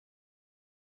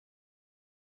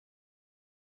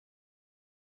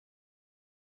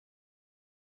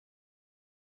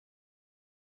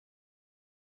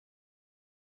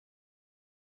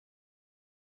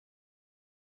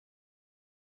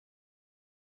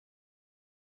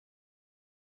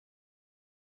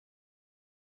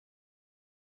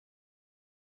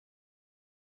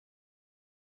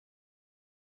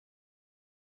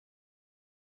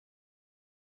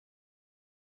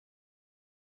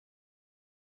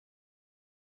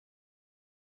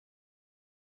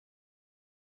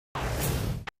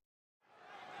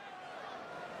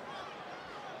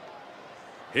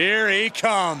Here he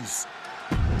comes.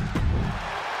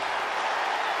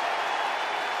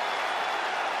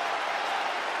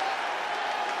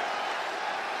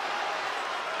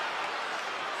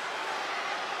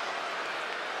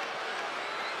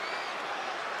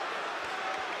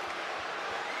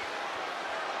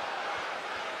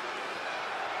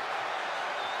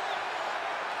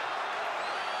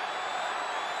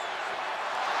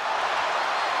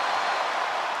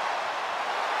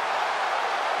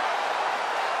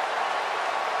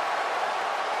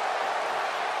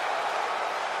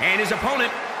 And his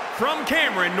opponent from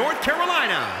Cameron, North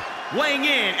Carolina, weighing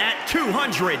in at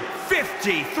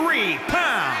 253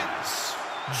 pounds,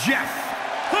 Jeff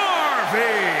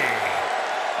Harvey.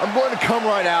 I'm going to come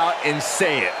right out and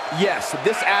say it. Yes,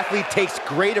 this athlete takes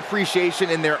great appreciation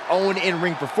in their own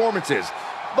in-ring performances,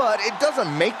 but it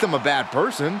doesn't make them a bad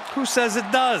person. Who says it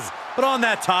does? But on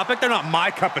that topic, they're not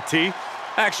my cup of tea.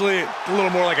 Actually, a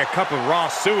little more like a cup of raw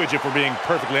sewage, if we're being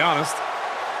perfectly honest.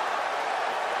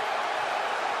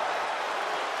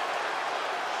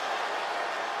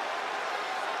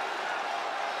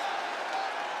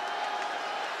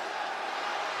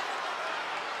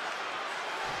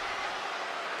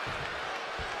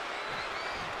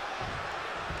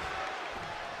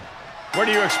 What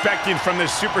are you expecting from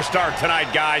this superstar tonight,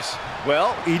 guys?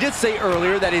 Well, he did say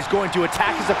earlier that he's going to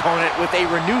attack his opponent with a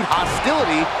renewed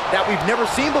hostility that we've never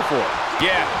seen before.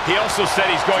 Yeah, he also said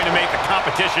he's going to make the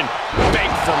competition beg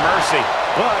for mercy.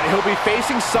 But he'll be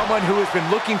facing someone who has been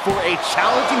looking for a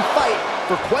challenging fight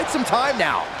for quite some time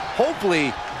now.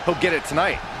 Hopefully, he'll get it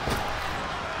tonight.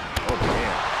 Oh, man.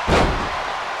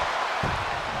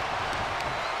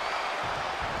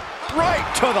 Right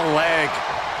to the leg.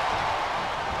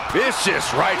 Vicious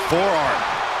right forearm.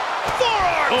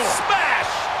 Forearm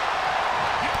smash!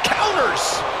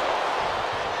 Counters!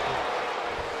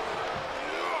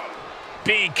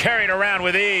 Being carried around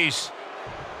with ease.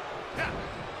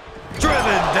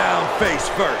 Driven down face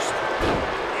first.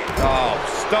 Oh,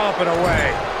 stomping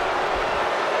away.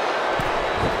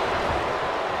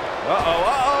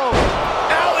 Uh-oh.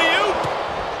 Alley-oop!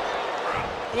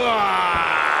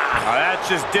 Oh, that's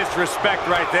just disrespect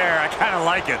right there. I kind of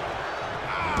like it.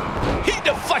 He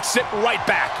deflects it right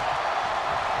back.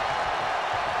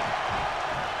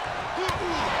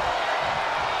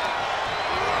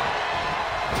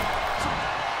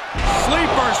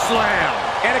 Sleeper slam.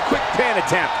 And a quick pan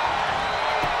attempt.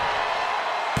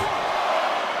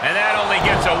 And that only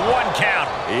gets a 1 count.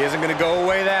 He isn't going to go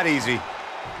away that easy.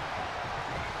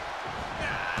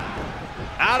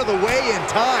 Out of the way in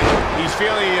time. He's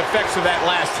feeling the effects of that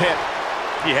last hit.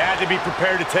 He had to be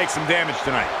prepared to take some damage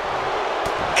tonight.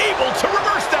 Able to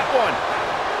reverse that one.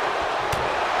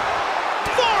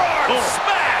 Forearm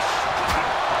smash.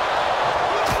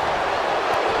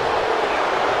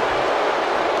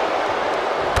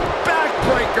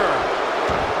 Backbreaker.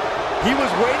 He was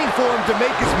waiting for him to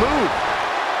make his move.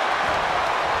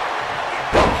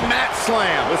 Mat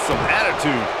slam with some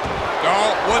attitude.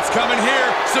 Oh, what's coming here?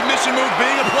 Submission move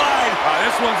being applied.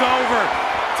 This one's over.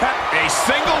 A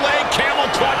single leg camel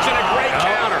clutch and a great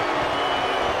counter.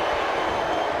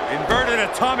 Inverted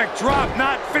atomic drop,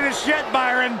 not finished yet,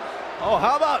 Byron. Oh,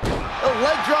 how about a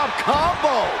leg drop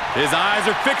combo? His eyes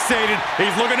are fixated.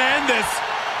 He's looking to end this.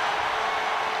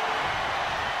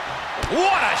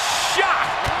 What a shot!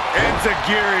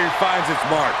 Enziguri finds its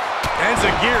mark.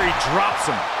 Enziguri drops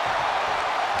him.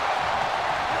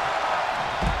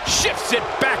 Shifts it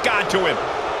back onto him.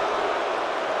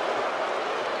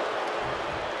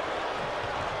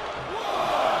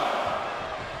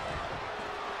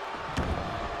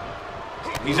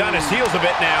 He's on his heels a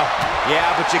bit now.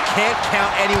 Yeah, but you can't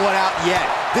count anyone out yet.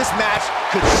 This match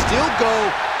could still go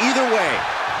either way.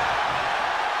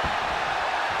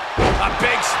 A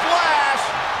big splash.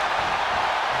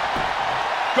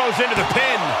 Goes into the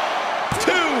pin.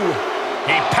 2.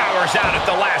 He powers out at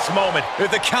the last moment.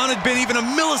 If the count had been even a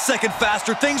millisecond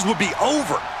faster, things would be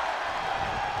over.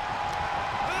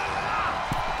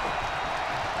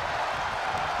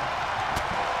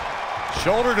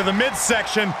 Shoulder to the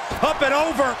midsection, up and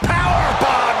over. Power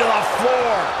bomb to the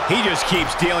floor. He just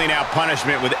keeps dealing out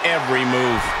punishment with every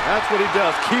move. That's what he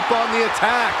does. Keep on the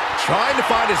attack. Trying to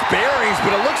find his bearings,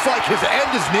 but it looks like his end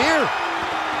is near.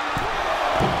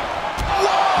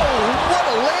 Whoa! What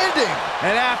a landing!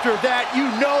 And after that, you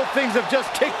know things have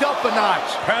just kicked up a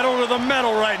notch. Pedal to the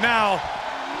metal right now.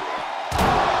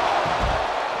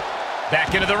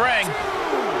 Back into the ring.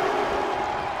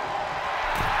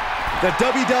 The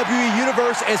WWE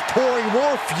Universe is pouring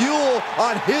more fuel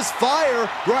on his fire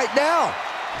right now.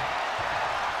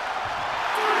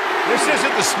 This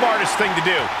isn't the smartest thing to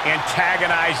do,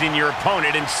 antagonizing your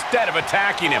opponent instead of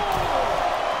attacking him.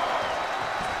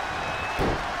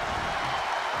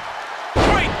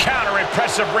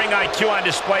 Impressive ring IQ on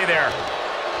display there.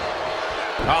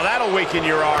 Oh, that'll weaken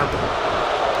your arm.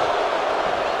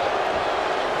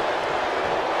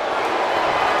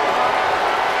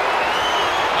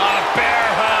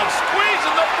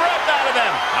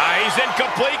 He's in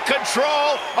complete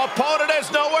control. Opponent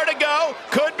has nowhere to go.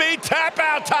 Could be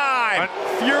tap-out time.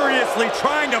 Furiously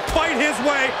trying to fight his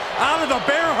way out of the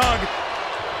bear hug.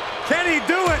 Can he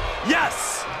do it?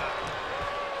 Yes.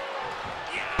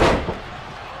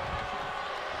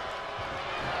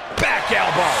 Back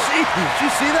elbow. Jeez, did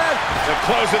you see that? The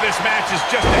close of this match is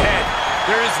just ahead.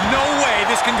 There is no way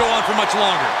this can go on for much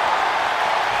longer.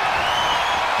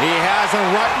 He has him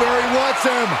right where he wants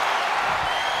him.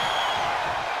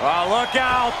 Oh, look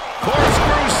out.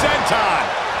 Corkscrew senton.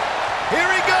 Here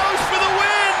he goes for the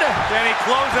win. Can he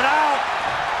close it out?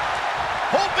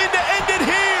 Hoping to end it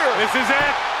here. This is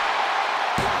it.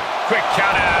 Quick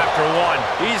count out after one.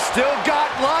 He's still got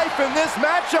life in this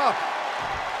matchup.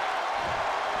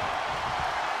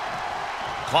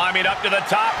 Climbing up to the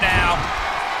top now.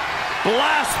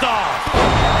 Blast off.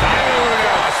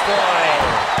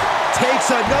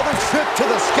 Takes another trip to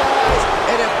the skies,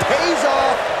 and it pays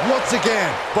off once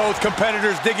again. Both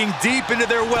competitors digging deep into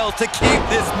their well to keep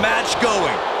this match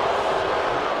going.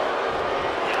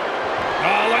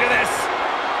 Oh, look at this.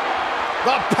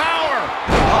 The power.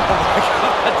 Oh, my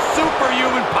God.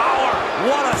 Superhuman power.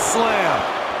 What a slam.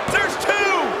 There's two.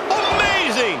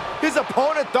 Amazing. His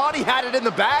opponent thought he had it in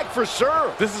the bag for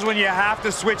sure. This is when you have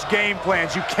to switch game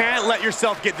plans. You can't let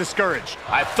yourself get discouraged.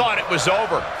 I thought it was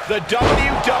over. The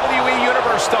WWE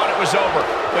Universe thought it was over.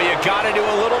 But you got to do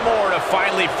a little more to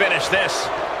finally finish this.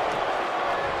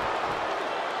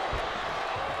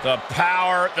 The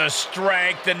power, the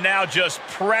strength, and now just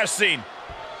pressing.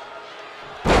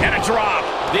 And a drop.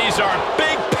 These are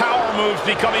big power moves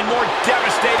becoming more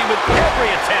devastating with every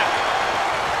attempt.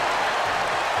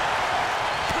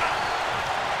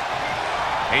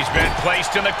 He's been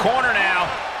placed in the corner now.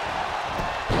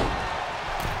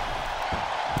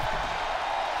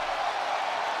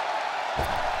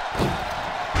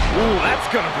 Ooh, that's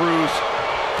gonna bruise.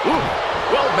 Ooh,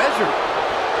 well measured.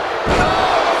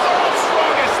 Oh,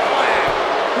 strongest slam.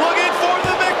 Looking for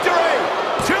the victory.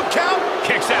 2 count.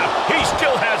 Kicks out. He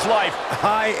still has life.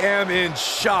 I am in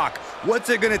shock. What's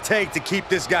it going to take to keep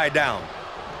this guy down?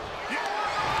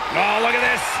 Oh, look at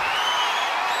this.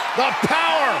 The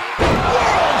power.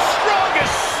 World's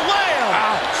strongest slam.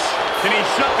 Ouch. Can he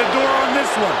shut the door on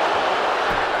this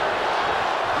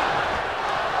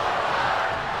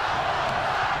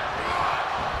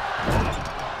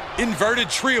one? Inverted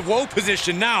tree of woe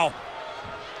position now.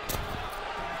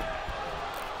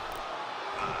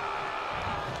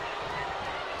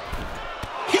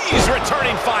 He's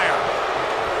returning fire.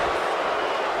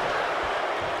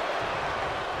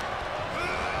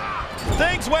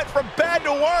 Things went from bad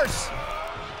to worse.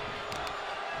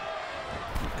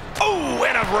 Oh,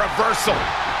 and a reversal.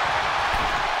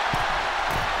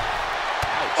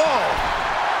 Oh.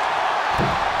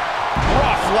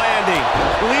 Rough landing.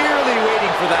 Clearly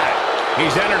waiting for that.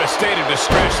 He's entered a state of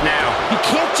distress now. He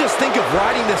can't just think of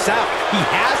riding this out. He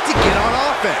has to get on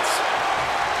offense.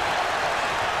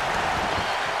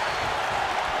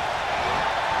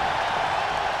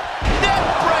 Neck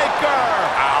breaker.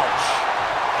 Ouch.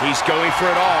 He's going for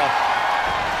it all.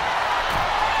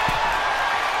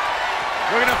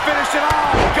 We're going to finish it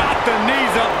off. Got the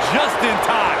knees up just in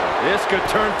time. This could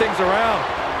turn things around.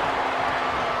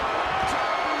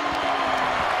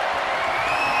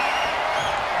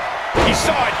 He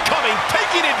saw it coming,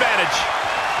 taking advantage.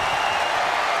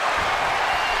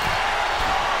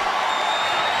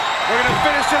 We're going to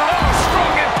finish it off.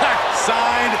 Strong impact.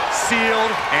 Signed,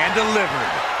 sealed, and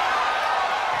delivered.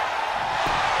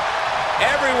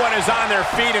 Everyone is on their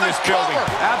feet in this building.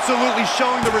 Absolutely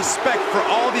showing the respect for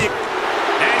all the...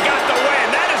 And got the win.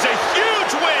 That is a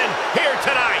huge win here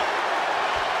tonight.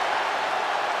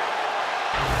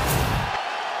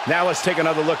 Now let's take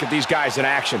another look at these guys in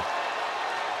action.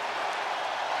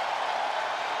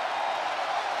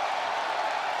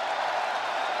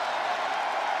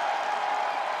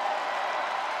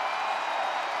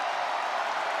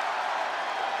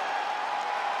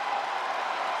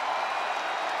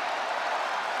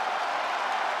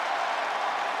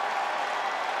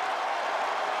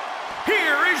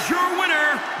 Here is your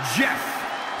winner, Jeff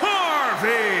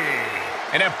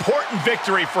Harvey. An important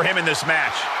victory for him in this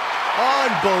match.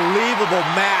 Unbelievable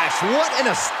match. What an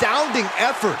astounding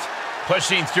effort.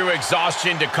 Pushing through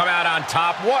exhaustion to come out on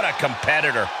top. What a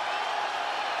competitor.